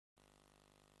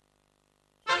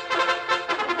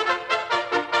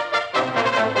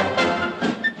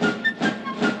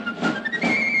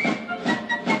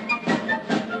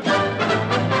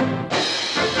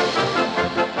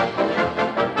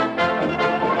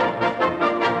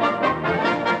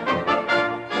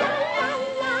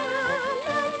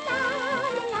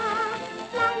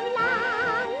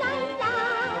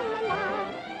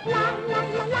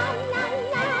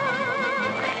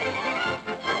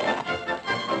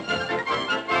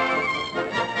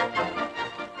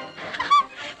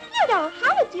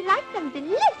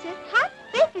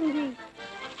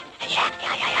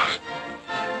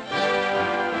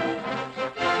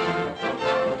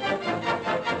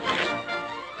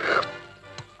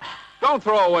Don't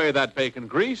throw away that bacon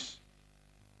grease.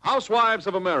 Housewives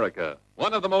of America,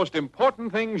 one of the most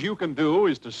important things you can do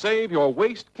is to save your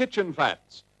waste kitchen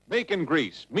fats, bacon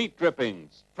grease, meat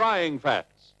drippings, frying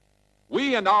fats.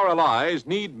 We and our allies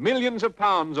need millions of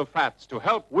pounds of fats to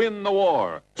help win the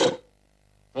war.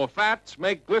 For fats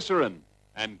make glycerin,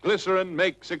 and glycerin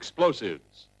makes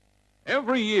explosives.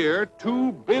 Every year,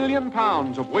 2 billion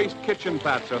pounds of waste kitchen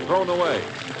fats are thrown away.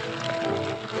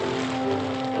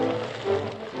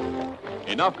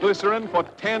 Enough glycerin for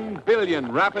 10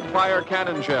 billion rapid-fire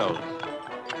cannon shells.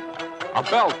 A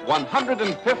belt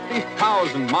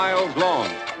 150,000 miles long,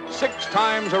 6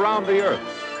 times around the Earth.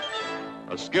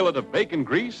 A skillet of bacon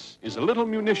grease is a little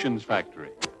munitions factory.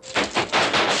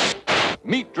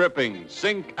 Meat drippings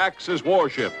sink Axis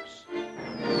warships.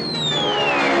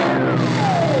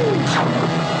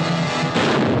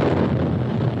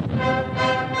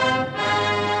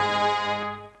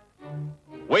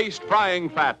 Waste frying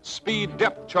fats speed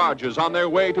depth charges on their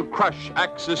way to crush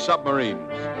Axis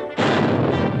submarines.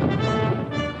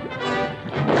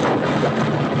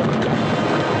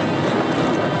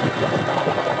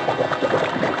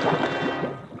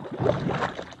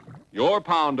 Your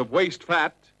pound of waste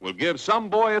fat will give some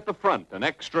boy at the front an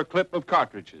extra clip of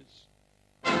cartridges.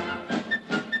 Do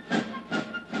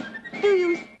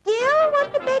you still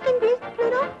want the bacon grease,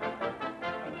 Pluto?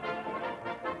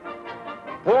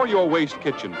 Pour your waste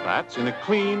kitchen fats in a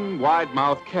clean,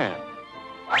 wide-mouthed can.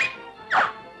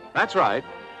 That's right,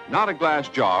 not a glass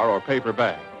jar or paper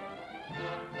bag.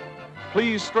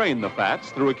 Please strain the fats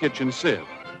through a kitchen sieve.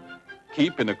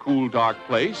 Keep in a cool, dark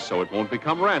place so it won't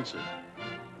become rancid.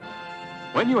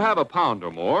 When you have a pound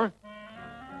or more,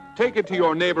 take it to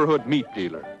your neighborhood meat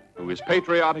dealer, who is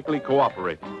patriotically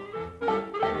cooperating.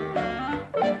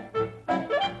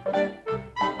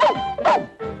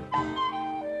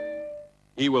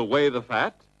 He will weigh the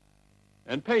fat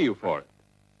and pay you for it.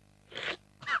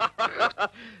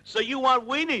 So you want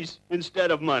weenies instead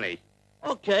of money?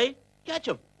 Okay, catch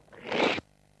 'em.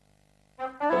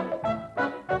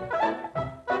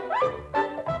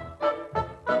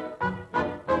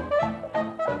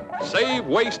 Save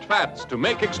waste fats to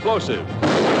make explosives.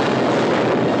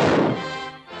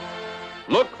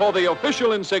 Look for the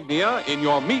official insignia in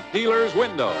your meat dealer's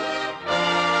window.